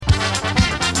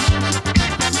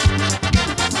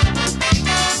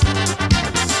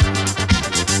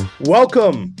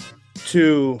Welcome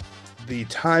to the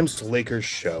Times Lakers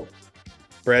show.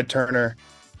 Brad Turner,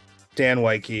 Dan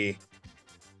Woike.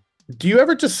 Do you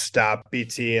ever just stop,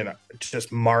 BT, and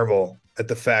just marvel at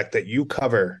the fact that we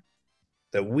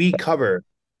cover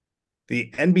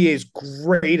the NBA's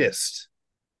greatest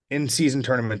in-season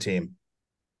tournament team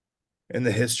in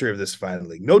the history of this fine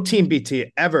league? No team,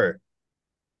 BT, ever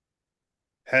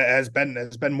has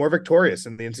been more victorious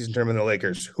in the in-season tournament than the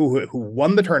Lakers, who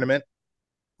won the tournament,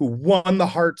 who won the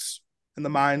hearts and the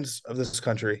minds of this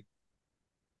country,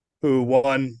 who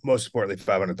won, most importantly,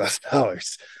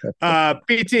 $500,000.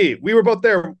 BT, we were both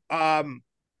there.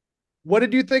 What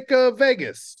did you think of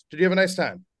Vegas? Did you have a nice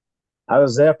time? I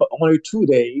was there for only 2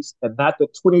 days and not the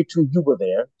 22 you were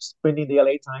there spending the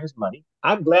LA Times money.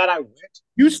 I'm glad I went.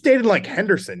 You stayed in like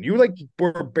Henderson. You like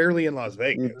were barely in Las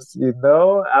Vegas.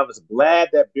 I was glad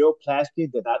that Bill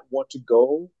Plaschke did not want to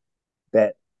go,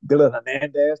 that Dylan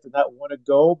Hernandez did not want to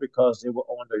go because they were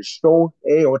on the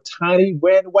Shohei or tiny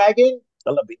bandwagon. I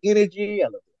love the energy. I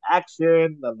love the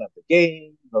action. I love the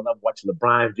game. I love watching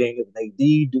LeBron James and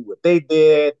AD do what they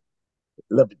did. I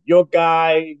love your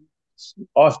guy,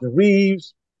 Austin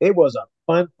Reeves. It was a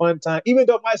fun time. Even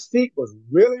though my seat was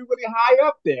really high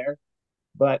up there,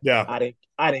 but Yeah. I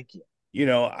didn't care.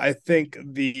 I think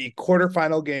the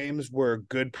quarterfinal games were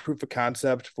good proof of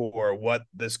concept for what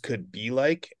this could be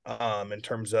like in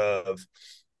terms of,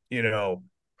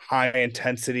 high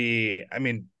intensity. I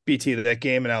mean, BT, that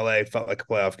game in LA felt like a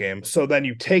playoff game. So then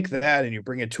you take that and you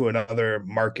bring it to another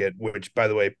market, which, by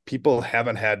the way, people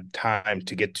haven't had time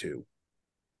to get to.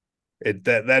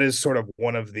 That is sort of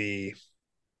one of the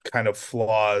kind of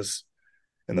flaws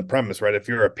in the premise, right? If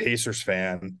you're a Pacers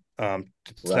fan,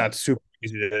 it's Right. not super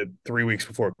easy to 3 weeks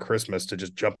before Christmas to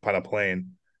just jump on a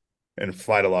plane and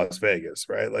fly to Las Vegas,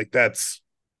 right? Like that's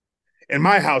in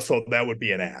my household, that would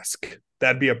be an ask.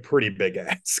 That'd be a pretty big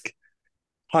ask.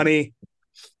 Honey,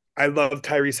 I love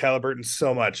Tyrese Halliburton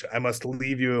so much. I must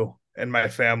leave you and my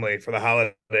family for the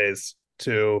holidays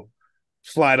to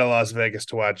fly to Las Vegas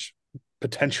to watch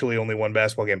potentially only one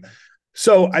basketball game.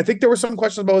 So I think there were some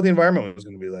questions about what the environment was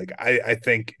going to be like. I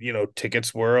think,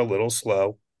 tickets were a little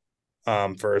slow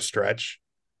for a stretch.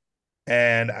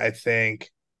 And I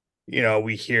think,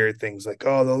 we hear things like,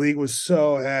 oh, the league was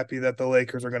so happy that the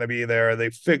Lakers are going to be there. They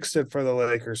fixed it for the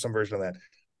Lakers, some version of that.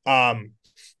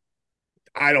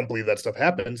 I don't believe that stuff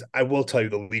happens. I will tell you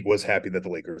the league was happy that the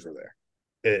Lakers were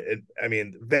there. I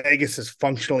mean, Vegas is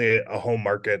functionally a home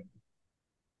market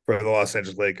for the Los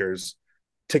Angeles Lakers.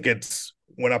 Tickets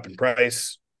went up in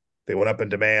price. They went up in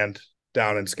demand,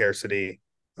 down in scarcity.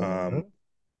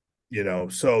 Mm-hmm.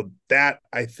 So that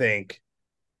I think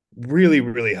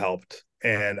really helped.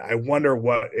 And I wonder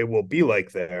what it will be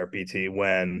like there, BT,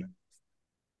 when,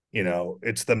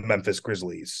 it's the Memphis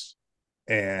Grizzlies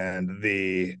and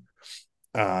the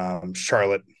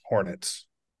Charlotte Hornets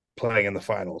playing in the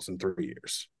finals in 3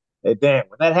 years. And then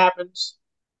when that happens,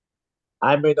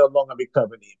 I may no longer be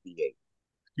covering the NBA.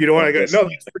 You don't want to I'm go. just No, saying.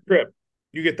 that's for trip.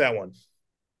 You get that one.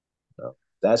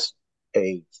 That's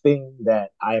a thing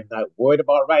that I am not worried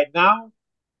about right now.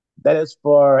 That is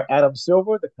for Adam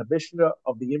Silver, the commissioner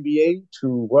of the NBA,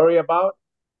 to worry about.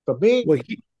 For me, Well,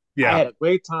 I yeah, had a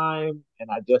great time,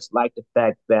 and I just like the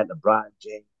fact that LeBron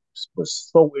James was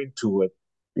so into it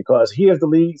because he is the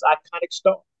league's iconic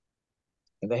star.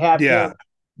 And to have yeah. him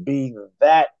being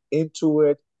that into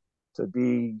it, to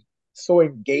be so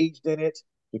engaged in it,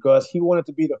 because he wanted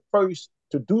to be the first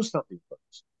to do something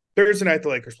first. Thursday night, the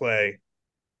Lakers play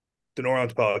the New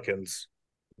Orleans Pelicans,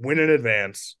 win in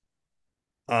advance.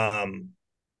 Um,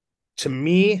 to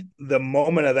me, the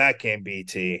moment of that game,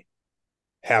 BT,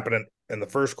 happened in the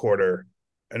first quarter,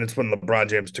 and it's when LeBron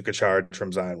James took a charge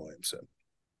from Zion Williamson.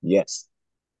 Yes.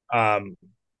 Um,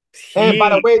 And by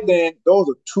the he, way, then those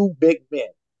are two big men,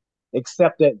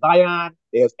 except that Zion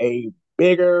is a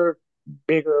bigger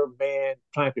man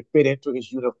trying to fit into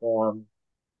his uniform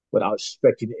without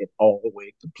stretching it all the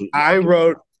way completely I out.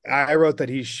 wrote, I wrote that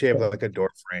he's shaped like a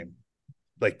door frame.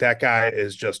 Like that guy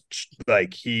is just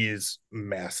like he's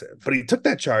massive. But he took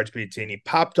that charge, BT, and he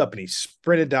popped up and he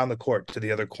sprinted down the court to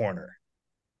the other corner.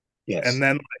 Yes. And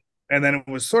then it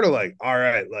was sort of like, all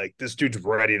right, like this dude's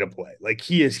ready to play. Like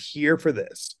he is here for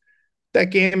this. That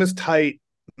game is tight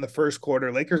in the first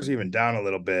quarter. Lakers even down a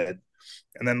little bit.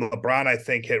 And then LeBron, I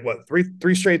think, hit what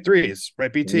three straight threes,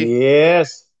 right, BT?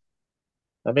 Yes.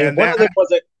 I mean, And that,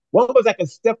 one was like a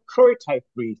Steph Curry type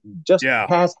three, just yeah.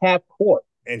 past half court.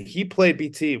 And he played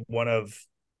BT one of,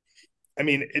 I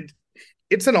mean,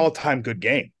 it's an all-time good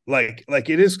game. Like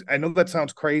it is. I know that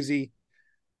sounds crazy.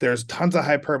 There's tons of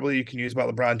hyperbole you can use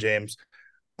about LeBron James.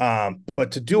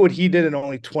 But to do what he did in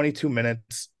only 22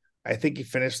 minutes, I think he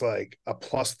finished like a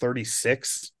plus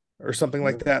 36 or something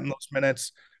like Mm-hmm. that in those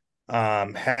minutes.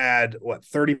 Had what,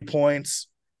 30 points,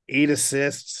 8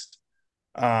 assists.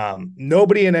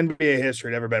 Nobody in NBA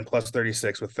history had ever been plus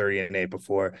 36 with 30 and 8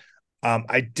 before.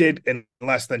 I did in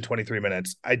less than 23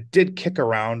 minutes. I did kick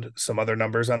around some other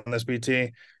numbers on this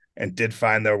BT and did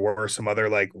find there were some other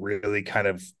like really kind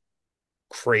of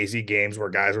crazy games where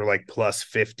guys were like plus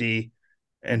 50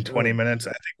 in 20 Mm. minutes. I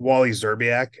think Wally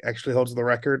Zerbiak actually holds the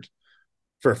record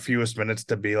for fewest minutes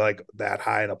to be like that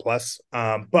high in a plus.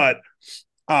 But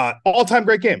all-time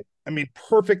great game. I mean,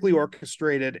 perfectly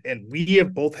orchestrated. And we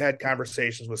have both had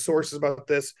conversations with sources about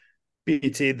this.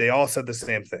 BT, they all said the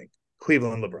same thing.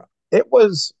 Cleveland LeBron. It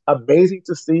was amazing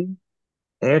to see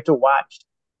and to watch.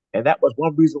 And that was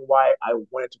one reason why I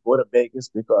wanted to go to Vegas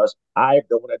because I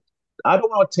don't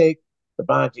want to take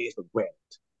LeBron James for granted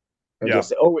and Yeah. just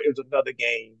say, oh, it was another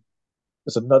game.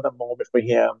 It's another moment for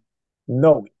him.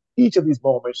 No, each of these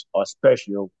moments are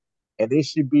special and they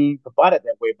should be provided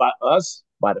that way by us,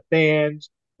 by the fans,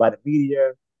 by the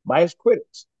media, by his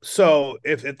critics. So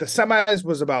if the semis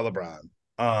was about LeBron,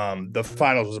 the Mm-hmm.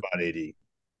 finals was about AD.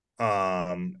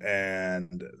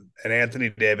 And an Anthony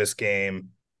Davis game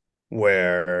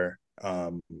where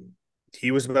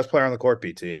he was the best player on the court,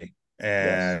 BT.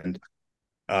 Yes. And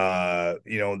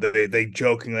they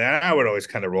jokingly, I would always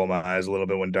kind of roll my eyes a little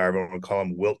bit when Darvin would call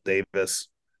him Wilt Davis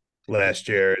last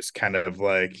year. It's kind of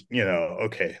like,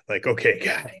 okay, like, okay,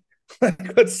 guy,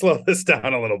 let's slow this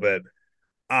down a little bit.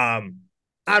 I'm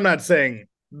not saying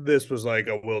this was like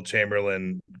a Will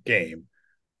Chamberlain game,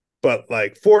 but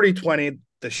like 40-20,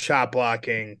 the shot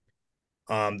blocking,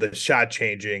 the shot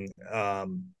changing,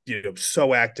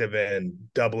 so active in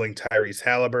doubling Tyrese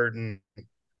Halliburton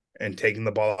and taking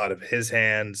the ball out of his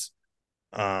hands.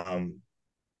 Um,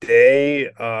 they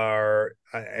are,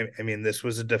 I mean, this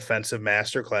was a defensive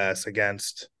masterclass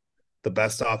against the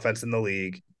best offense in the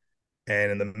league.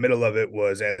 And in the middle of it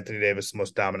was Anthony Davis, the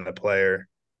most dominant player.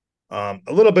 A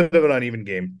little bit of an uneven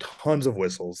game, tons of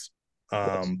whistles.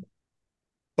 Yes. Um,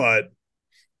 but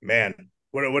man,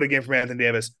 what a game from Anthony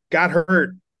Davis. Got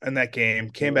hurt in that game,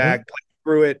 came Mm-hmm. back, played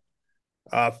through it,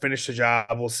 finished the job.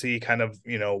 We'll see kind of,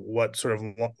 what sort of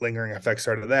lingering effects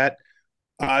are to that.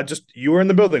 Just you were in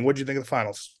the building. What did you think of the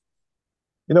finals?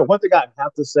 One thing I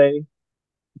have to say,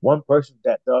 one person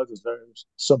that does deserves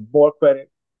some more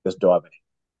credit is Darvin.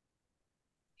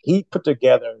 He put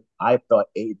together, I thought,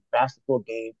 a masterful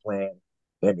game plan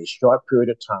in a short period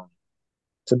of time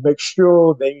to make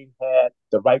sure they had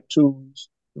the right tools,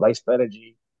 the right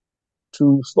strategy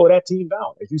to slow that team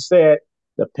down. As you said,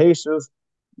 the Pacers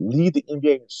lead the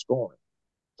NBA in scoring.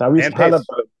 Tyrese And pace.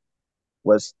 Halliburton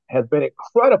has been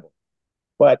incredible,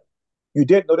 but you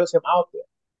did notice him out there.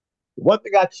 One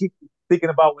thing I keep thinking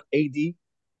about with AD, he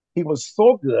was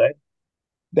so good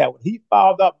that when he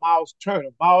fouled up Miles Turner,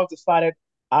 Miles decided,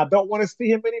 I don't want to see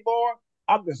him anymore.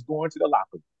 I'm just going to the locker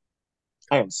room.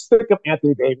 I am sick of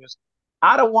Anthony Davis.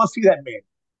 I don't want to see that man.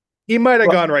 He might have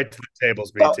But gone right to the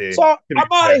tables, so, BT. so To be I'm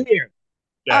out fair. of here.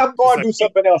 Yeah. I'm It's going to like, do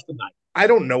something else tonight. I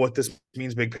don't know what this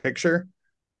means big picture.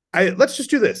 Let's just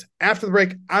do this. After the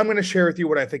break, I'm going to share with you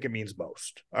what I think it means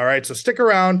most. All right. So stick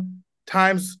around.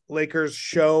 Times Lakers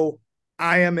show.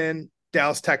 I am in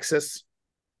Dallas, Texas.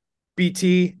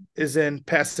 BT is in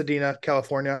Pasadena,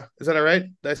 California. Is that all right?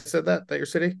 I said that? That your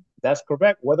city? That's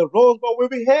correct. Where the Rose Bowl will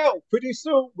be held pretty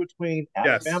soon between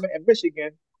Yes. Alabama and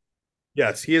Michigan.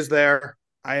 Yes, he is there.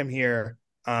 I am here.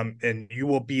 And you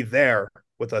will be there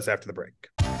with us after the break.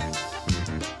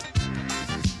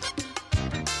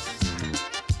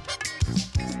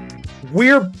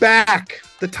 We're back.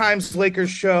 The Times Lakers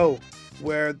show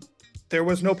where there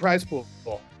was no prize pool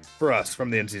for us from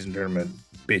the in-season tournament.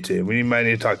 BT. We might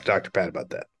need to talk to Dr. Pat about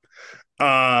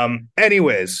that.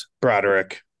 Anyways,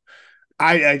 Broderick,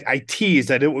 I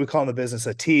teased. I did what we call in the business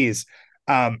a tease.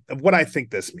 Of what I think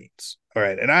this means. All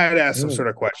right, and I had asked some Mm. sort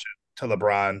of question to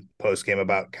LeBron post game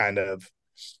about kind of,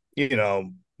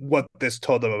 what this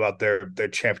told them about their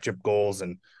championship goals,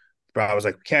 and I was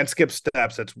like, can't skip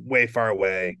steps. That's way far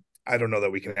away. I don't know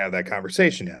that we can have that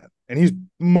conversation yet. And he's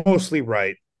mostly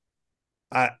right.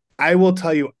 I will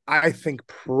tell you, I think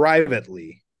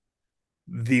privately,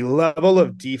 the level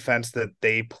of defense that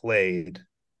they played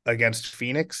against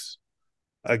Phoenix,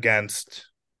 against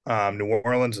New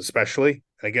Orleans, especially,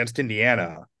 and against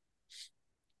Indiana,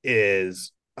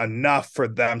 is enough for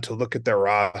them to look at their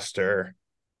roster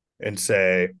and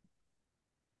say,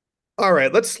 all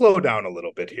right, let's slow down a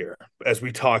little bit here as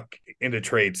we talk into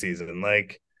trade season.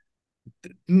 Like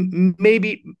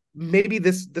maybe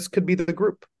this could be the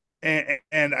group.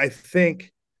 And I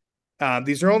think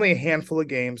these are only a handful of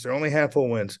games. They're only a handful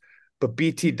of wins. But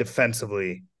BT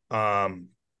defensively,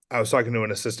 I was talking to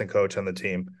an assistant coach on the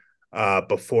team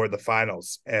before the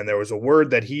finals, and there was a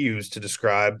word that he used to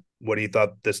describe what he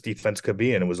thought this defense could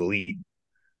be, and it was elite.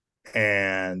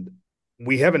 And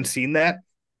we haven't seen that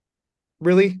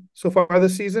really so far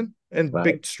this season in Right,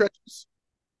 big stretches.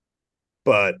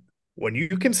 But when you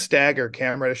can stagger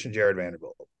Cam Reddish and Jared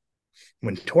Vanderbilt,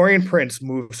 when Torian Prince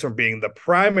moves from being the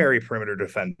primary perimeter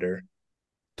defender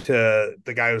to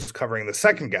the guy who's covering the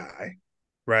second guy,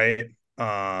 right?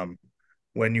 Um,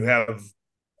 when you have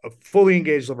a fully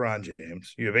engaged LeBron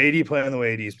James, you have AD playing the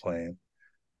way AD's playing.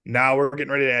 Now we're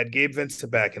getting ready to add Gabe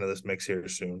Vincent back into this mix here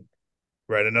soon,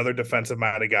 right? Another defensive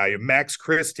minded guy. You have Max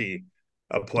Christie,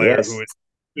 a player who yes, has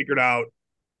figured out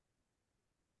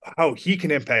how he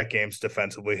can impact games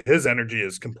defensively. His energy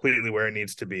is completely where it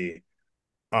needs to be.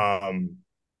 Um,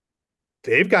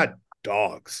 they've got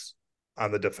dogs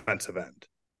on the defensive end,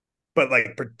 but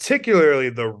like particularly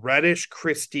the Reddish,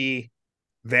 Christie,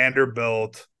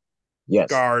 Vanderbilt, yes.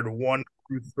 guard 1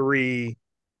 through 3.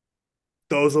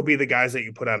 Those will be the guys that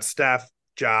you put on Steph,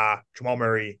 Jamal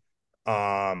Murray,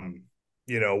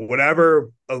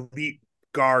 whatever elite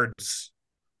guards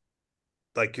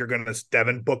like you're gonna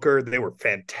Devin Booker. They were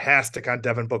fantastic on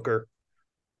Devin Booker.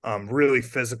 Really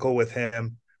physical with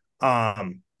him.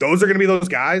 Those are gonna be those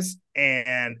guys,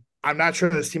 and I'm not sure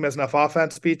this team has enough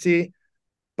offense, PT,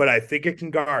 but I think it can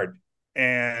guard.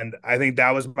 And I think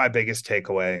that was my biggest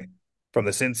takeaway from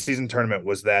this in-season tournament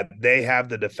was that they have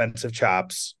the defensive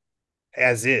chops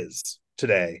as is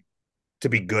today to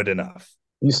be good enough.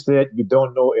 You said you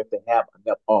don't know if they have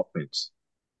enough offense.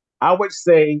 I would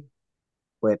say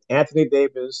when Anthony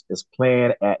Davis is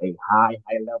playing at a high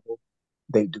level,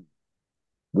 they do.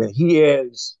 When he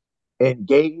is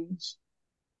engaged,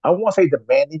 I won't say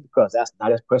demanding because that's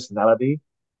not his personality,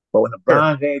 but when Sure.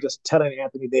 LeBron James is telling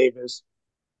Anthony Davis,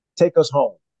 take us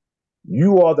home.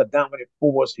 You are the dominant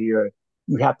force here.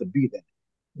 You have to be there.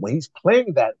 When he's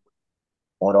playing that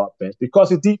on offense, because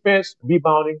his defense,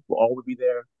 rebounding will always be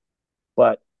there.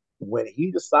 But when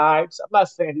he decides, I'm not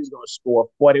saying he's going to score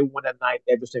 41 a night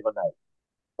every single night.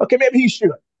 Okay, maybe he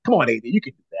should. Come on, AD, you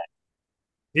can do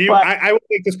that. But I will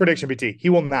make this prediction, BT. He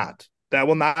will not. That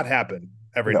will not happen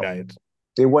every no, night.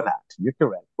 they will not. You're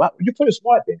correct. Well, you're pretty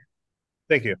smart there.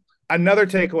 Thank you. Another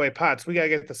takeaway, Potts. We gotta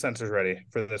get the sensors ready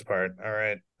for this part. All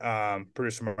right.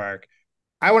 Producer Mark.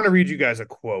 I want to read you guys a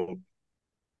quote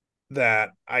that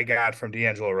I got from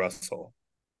D'Angelo Russell.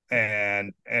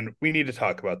 And we need to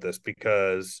talk about this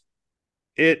because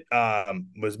it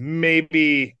was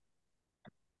maybe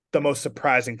the most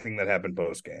surprising thing that happened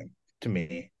post game to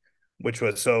me, which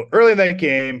was so early in that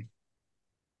game,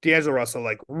 D'Angelo Russell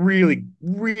like really,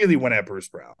 really went at Bruce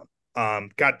Brown.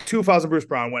 Got 2 fouls on Bruce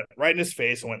Brown, went right in his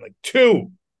face and went like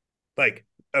two. Like,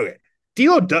 okay.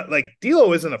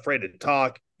 D'Lo isn't afraid to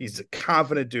talk. He's a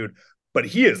confident dude, but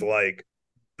he is like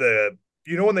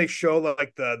when they show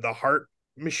like the heart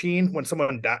machine when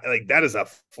someone dies, like that is a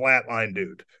flatline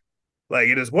dude. Like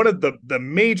it is one of the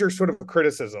major sort of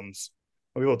criticisms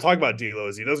when people talk about D'Lo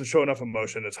is he doesn't show enough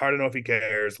emotion. It's hard to know if he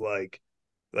cares. Like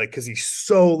because he's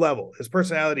so level. His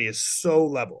personality is so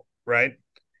level, right?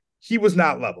 He was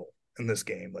not level in this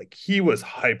game. Like he was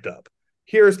hyped up.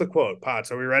 Here's the quote.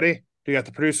 Potts, are we ready? Do you got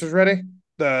the producers ready?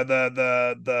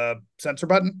 The censor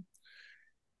button.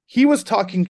 He was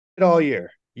talking shit all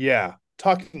year. Yeah,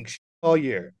 talking shit all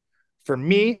year. For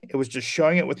me, it was just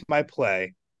showing it with my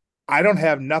play. I don't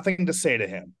have nothing to say to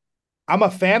him. I'm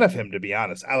a fan of him, to be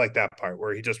honest. I like that part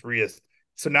where he just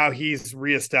so now he's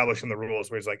reestablishing the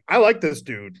rules where he's like, I like this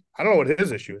dude. I don't know what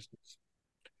his issue is.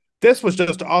 This was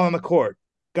just all on the court.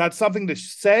 Got something to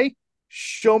say?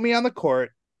 Show me on the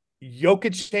court.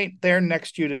 Jokic ain't there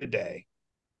next to you today.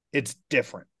 It's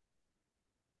different.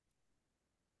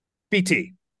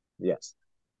 BT, Yes.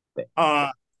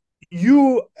 uh,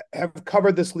 you have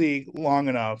covered this league long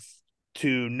enough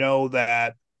to know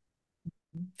that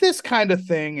this kind of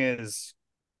thing is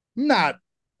not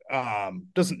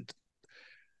doesn't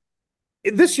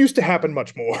this used to happen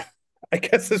much more. I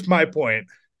guess is my point.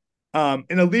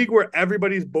 In a league where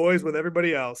everybody's boys with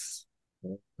everybody else.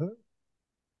 Mhm.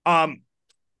 Um,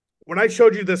 when I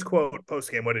showed you this quote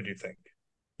post game, what did you think?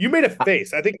 You made a I,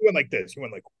 face. I think you went like this. You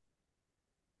went like,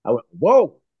 I went,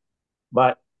 whoa.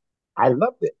 But I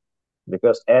loved it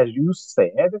because, as you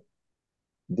said,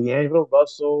 D'Angelo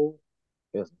Russell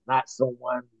is not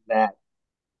someone that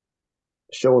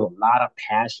shows a lot of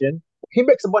passion. He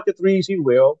makes a bunch of threes, he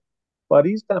will, but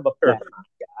he's kind of a sure,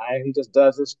 flatline guy. He just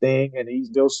does his thing and he's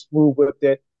still smooth with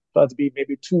it. Tries to be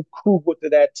maybe too cool with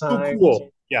it at too times, cool.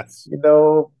 Yes.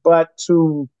 But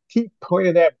to keep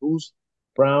pointing at Bruce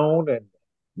Brown and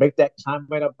make that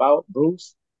comment about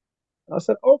Bruce, I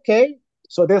said, okay.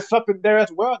 So there's something there as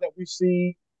well that we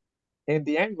see in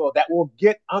D'Angelo that will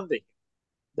get under him,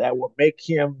 that will make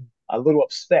him a little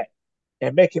upset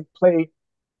and make him play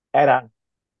at a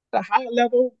higher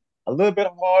level, a little bit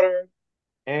harder,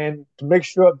 and to make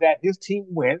sure that his team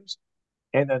wins,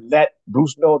 and then let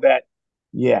Bruce know that,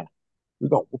 yeah, we're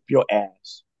gonna whoop your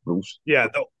ass, Bruce. Yeah,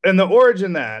 and the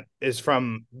origin that is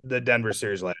from the Denver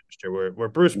series last year, where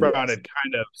Bruce Brown Yes, had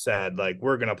kind of said like,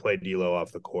 "We're gonna play D'Lo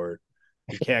off the court.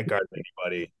 He can't guard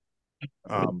anybody. it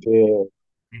Um, did.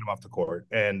 Beat him off the court."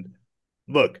 And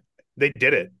look, they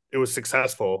did it. It was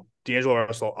successful. D'Angelo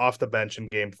Russell off the bench in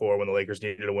Game 4 when the Lakers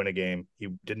needed to win a game. He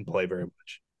didn't play very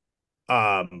much.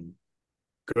 Um,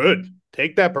 Good.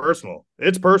 Take that personal.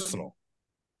 It's personal.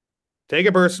 Take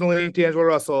it personally, D'Angelo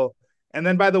Russell. And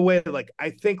then, by the way, like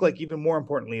I think, like even more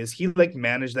importantly, is he like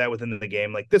managed that within the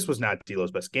game. Like this was not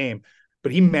D'Lo's best game,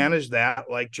 but he managed that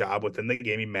like job within the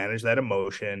game. He managed that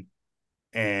emotion,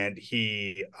 and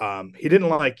he didn't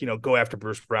like go after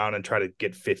Bruce Brown and try to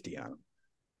get 50 on him.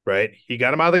 Right? He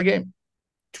got him out of the game.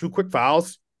 2 quick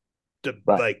fouls,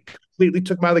 Right. like completely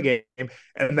took him out of the game.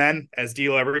 And then, as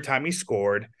D'Lo, every time he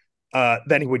scored,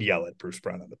 then he would yell at Bruce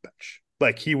Brown on the bench.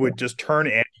 Like he Yeah. would just turn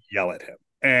and yell at him.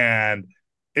 And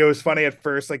it was funny at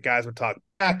first, like guys would talk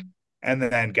back, and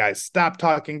then guys stopped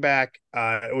talking back.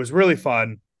 It was really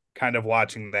fun kind of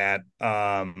watching that.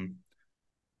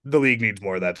 The league needs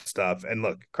more of that stuff. And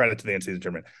look, credit to the in-season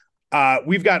tournament.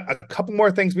 We've got a couple more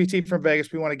things, BT, from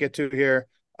Vegas we want to get to here.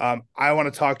 I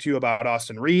want to talk to you about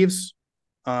Austin Reeves.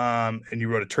 And you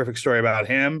wrote a terrific story about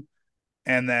him.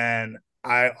 And then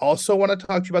I also want to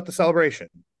talk to you about the celebration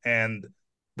and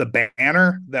the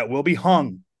banner that will be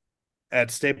hung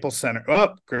at Staples Center.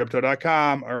 Oh,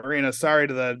 crypto.com arena. Sorry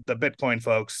to the Bitcoin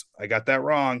folks. I got that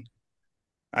wrong.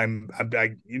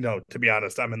 To be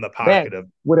honest, I'm in the Man, pocket of,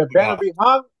 would a banner be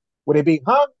hung? Would it be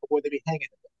hung or would it be hanging?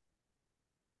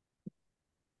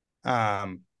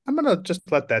 I'm going to just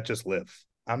let that just live.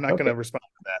 I'm not going Okay. to respond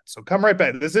to that. So come right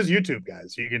back. This is YouTube,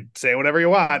 guys. You can say whatever you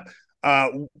want.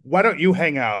 Why don't you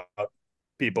hang out,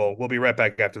 people? We'll be right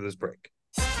back after this break.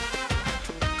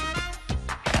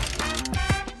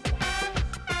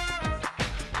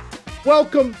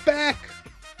 Welcome back,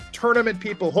 tournament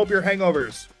people. Hope your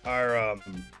hangovers are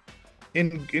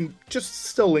in just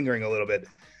still lingering a little bit.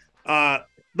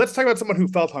 Let's talk about someone who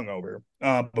felt hungover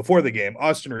before the game,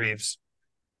 Austin Reeves,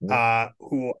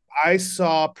 who I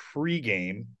saw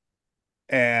pregame,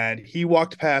 and he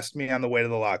walked past me on the way to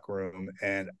the locker room,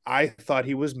 and I thought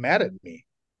he was mad at me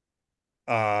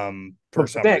for But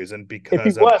some then, reason if he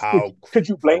because of was, how could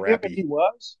you blame him if crappy. he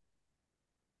was?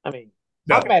 I mean,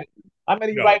 I'm No, mad at you. I'm mad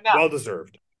at you no, right now. well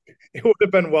deserved. It would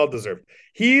have been well deserved.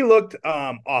 He looked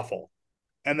awful.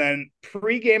 And then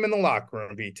pregame in the locker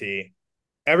room, BT,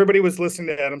 everybody was listening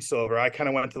to Adam Silver. I kind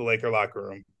of went to the Laker locker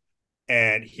room,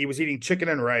 and he was eating chicken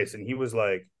and rice, and he was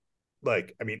like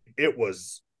I mean, it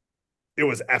was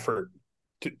effort.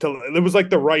 It was like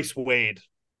the rice weighed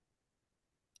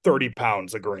 30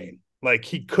 pounds of grain. Like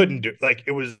he couldn't do like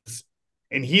it was,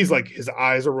 and he's like his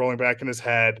eyes are rolling back in his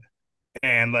head.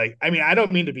 And like, I mean, I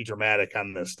don't mean to be dramatic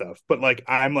on this stuff, but like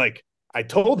I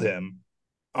told him,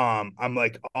 I'm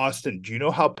like, Austin, do you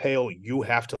know how pale you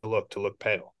have to look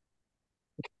pale?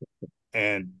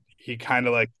 And he kind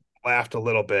of like laughed a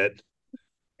little bit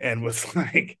and was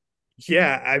like,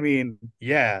 yeah, I mean,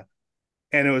 yeah.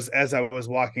 And it was as I was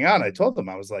walking out, I told him,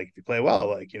 I was like, if you play well,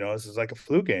 like, this is like a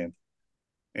flu game.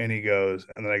 And he goes,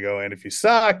 and then I go, and if you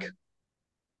suck,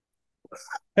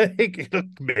 I think it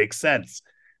makes sense.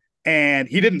 And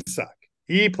he didn't suck.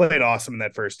 He played awesome in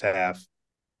that first half.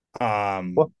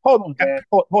 Well, hold on, Dan.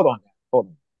 Hold on,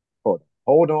 Dan.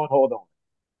 Hold on.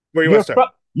 Where you want to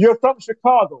start? You're from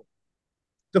Chicago.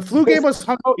 The flu game This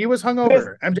was he was this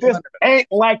hungover. MJ this Leonard. ain't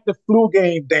like the flu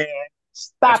game, Dan.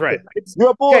 That's Stop right. it.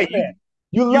 You're a Yeah, Bulls fan.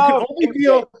 You you can love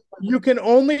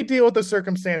only MJ. deal with the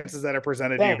circumstances that are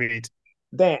presented to you, Dan, BT.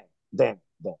 Dan, Dan.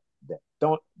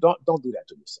 Don't do that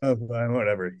to yourself. Oh,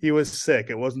 whatever. He was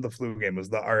sick. It wasn't the flu game. It was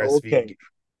the RSV Okay. game.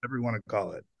 Whatever you want to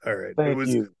call it. All right. It Thank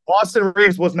was you. Austin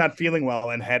Reeves was not feeling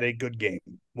well and had a good game.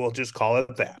 We'll just call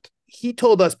it that. He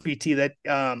told us, PT, that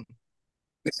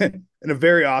in a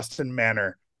very Austin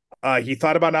manner, he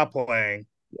thought about not playing,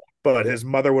 but his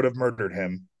mother would have murdered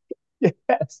him.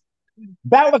 Yes.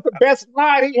 That was the best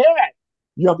line he had.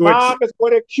 Your Which mom is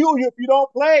going to kill you if you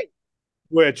don't play.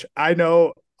 which I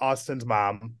know Austin's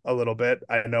mom a little bit.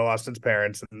 I know Austin's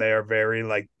parents, and they are very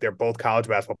like they're both college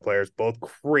basketball players, both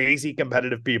crazy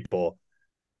competitive people.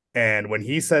 And when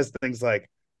he says things like,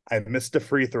 I missed a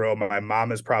free throw, my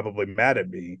mom is probably mad at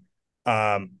me.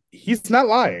 He's not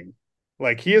lying.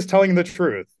 Like he is telling the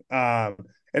truth. And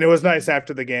it was nice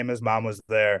after the game, his mom was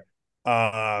there.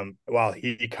 while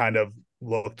he kind of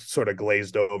looked sort of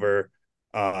glazed over,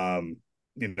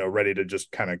 ready to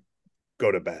just kind of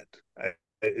go to bed.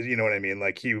 You know what I mean?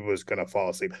 Like he was going to fall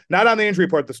asleep. Not on the injury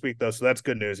report this week, though, so that's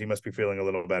good news. He must be feeling a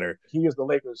little better. He is the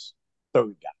Lakers'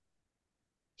 third guy.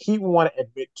 He won't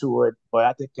admit to it, but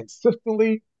I think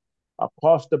consistently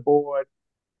across the board,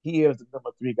 he is the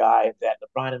number three guy that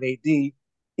LeBron and AD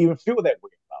even feel that way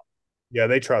about. Yeah,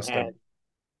 they trust And him.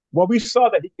 well, we saw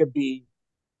that he could be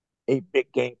a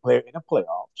big game player in the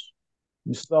playoffs.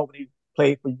 You saw when he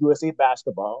played for USA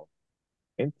Basketball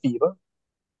in FIBA.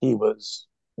 He was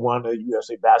one of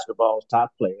USA Basketball's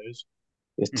top players.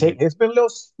 Mm-hmm. It's been a little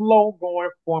slow going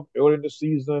for him early in the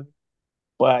season,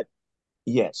 but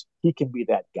yes, he can be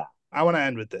that guy. I want to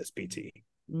end with this, BT.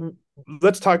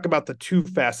 Let's talk about the two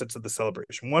facets of the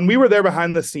celebration. When we were there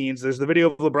behind the scenes, there's the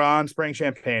video of LeBron spraying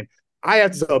champagne. I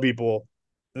have to tell people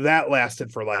that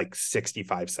lasted for like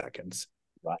 65 seconds.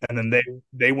 Right. And then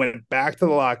they went back to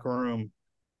the locker room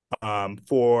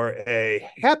for a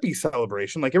happy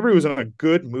celebration. Like everybody was in a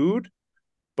good mood,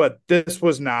 but this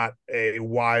was not a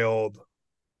wild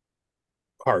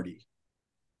party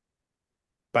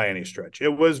by any stretch. It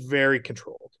was very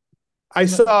controlled. I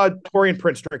saw Torian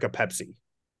Prince drink a Pepsi.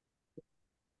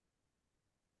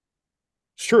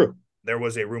 It's true. There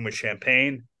was a room with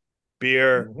champagne,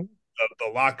 beer. Mm-hmm.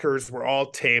 The lockers were all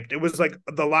taped. It was like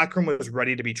the locker room was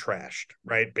ready to be trashed,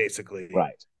 right? Basically.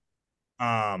 Right.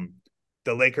 Um,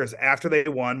 the Lakers, after they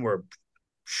won, were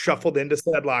shuffled into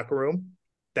said locker room.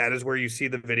 That is where you see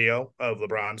the video of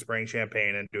LeBron spraying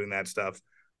champagne and doing that stuff.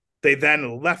 They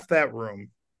then left that room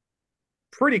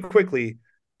pretty quickly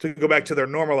to go back to their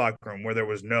normal locker room where there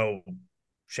was no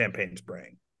champagne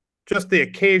spraying, just the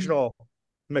occasional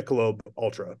Michelob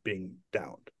Ultra being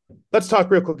downed. Let's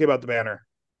talk real quickly about the banner.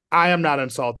 I am not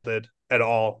insulted at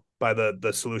all by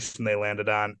the solution they landed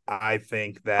on. I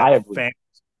agree.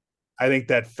 I think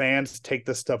that fans take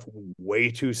this stuff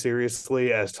way too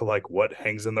seriously as to like what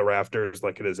hangs in the rafters,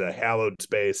 like it is a hallowed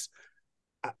space.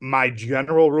 My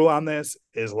general rule on this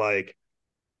is like,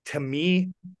 to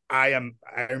me, I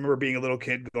remember being a little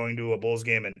kid going to a Bulls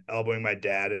game and elbowing my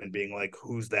dad and being like,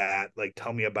 "Who's that? Like,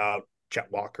 tell me about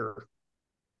Chet Walker."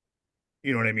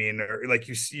 You know what I mean? Or like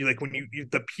you see, like when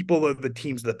the people of the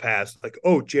teams of the past, like,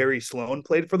 oh, Jerry Sloan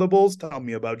played for the Bulls. Tell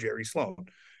me about Jerry Sloan.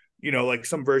 Like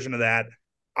some version of that.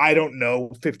 I don't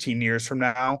know. 15 years from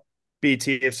now,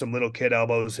 BT, if some little kid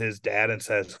elbows his dad and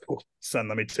says, oh, "Son,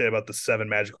 let me tell you about the 7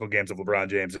 magical games of LeBron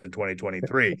James in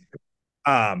 2023."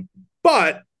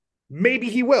 But maybe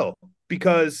he will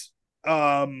because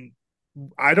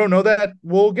I don't know that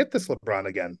we'll get this LeBron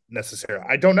again necessarily.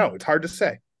 I don't know. It's hard to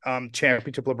say.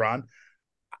 Championship LeBron,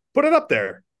 put it up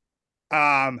there.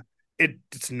 Um,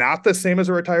 it's not the same as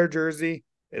a retired jersey.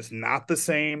 It's not the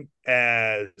same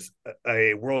as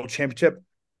a world championship.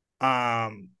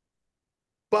 Um,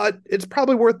 but it's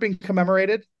probably worth being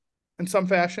commemorated in some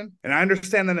fashion. And I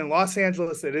understand that in Los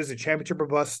Angeles, it is a championship or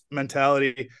bust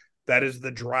mentality. That is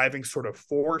the driving sort of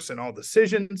force in all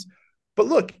decisions. But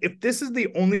look, if this is the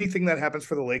only thing that happens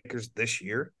for the Lakers this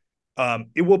year,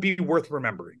 it will be worth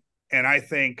remembering. And I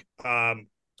think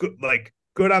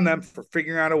good on them for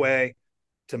figuring out a way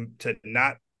to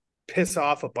not piss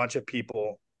off a bunch of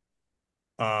people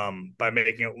by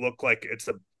making it look like it's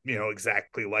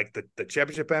exactly like the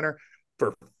championship banner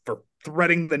for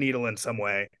threading the needle in some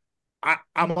way.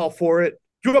 I'm all for it.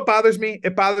 You know what bothers me?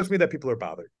 It bothers me that people are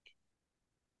bothered.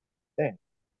 Damn.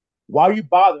 Why are you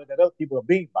bothered that other people are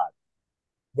being bothered?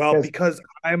 Well, Because because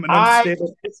I'm an I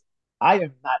unstable. I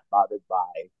am not bothered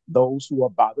by those who are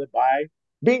bothered by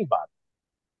being bothered.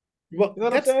 Well, You know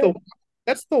what I'm saying?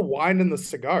 that's the wine and the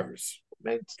cigars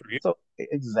Man, for you. so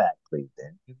exactly.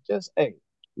 Then just hey,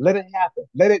 let it happen.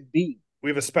 Let it be. We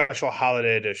have a special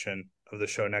holiday edition of the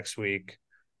show next week.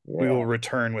 We will Yeah.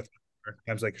 return with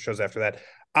times like shows after that.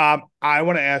 I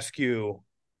want to ask you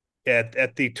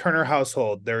at the Turner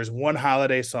household, there's one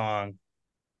holiday song,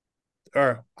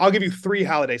 or I'll give you 3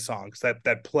 holiday songs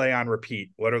that play on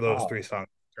repeat. What are those 3 Oh, songs?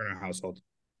 Turner household.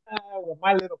 well,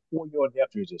 my little 4-year-old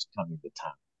nephew is just coming to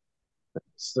town.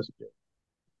 Sister.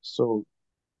 So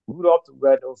Rudolph the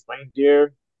Red-Nosed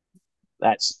Reindeer,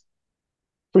 that's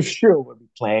for sure will be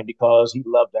playing because he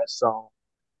loved that song.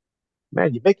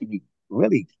 Man, you're making me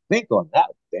really think on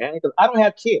that, Dan, because I don't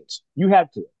have kids. You have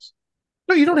kids.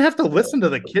 No, you don't have to So, listen to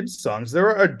the kids' songs. There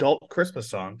are adult Christmas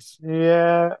songs.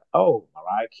 yeah. Oh,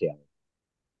 Mariah Carey.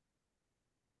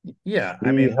 Yeah, I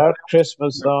The mean, her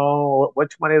Christmas song.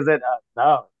 Which one is it?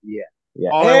 No, yeah, yeah.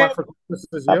 all I And want for Christmas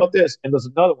is how you. about this? And there's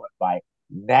another one by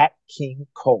Nat King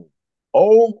Cole.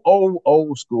 Old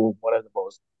school. One of the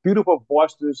most beautiful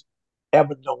voices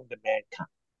ever known to mankind.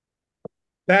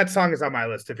 That song is on my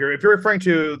list. If you're referring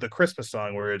to the Christmas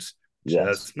song where it's Yes,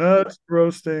 chestnuts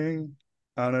roasting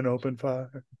on an open fire,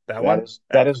 that that one. is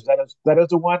that is that is that is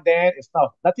the one, Dan. It's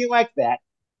not nothing like that,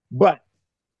 but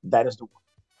that is the one.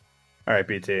 All right,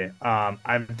 BT.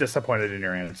 I'm disappointed in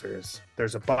your answers.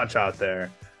 There's a bunch out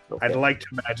there. I'd Okay. like to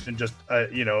imagine just a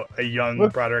young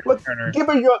Look, Broderick look. Turner. Give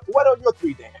me your what are your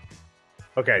three, Dan?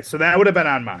 Okay, so that would have been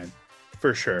on mine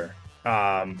for sure.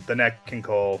 The Nat King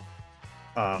Cole,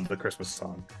 the Christmas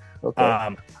song. Okay.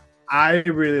 Um, I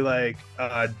really like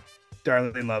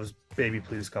Darlene Love's "Baby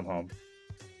Please Come Home."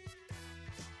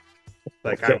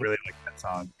 Like, I Okay. really like that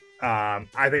song.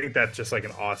 I think that's just like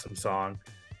an awesome song.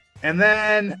 And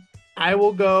then I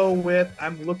will go with.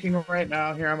 I'm looking right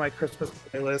now here on my Christmas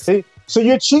playlist. See, so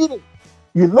you're cheating.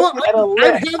 You're Well, looking at a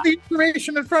I list. have the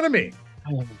information in front of me.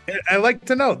 I like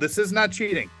to know this is not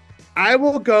cheating. I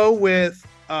will go with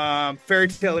 "Fairy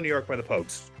Tale in New York" by the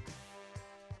Pogues.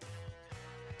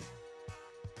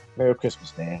 Merry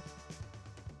Christmas, Dan.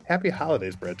 Happy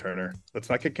holidays, Brad Turner. Let's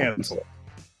not get canceled.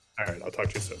 All right, I'll talk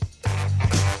to you soon.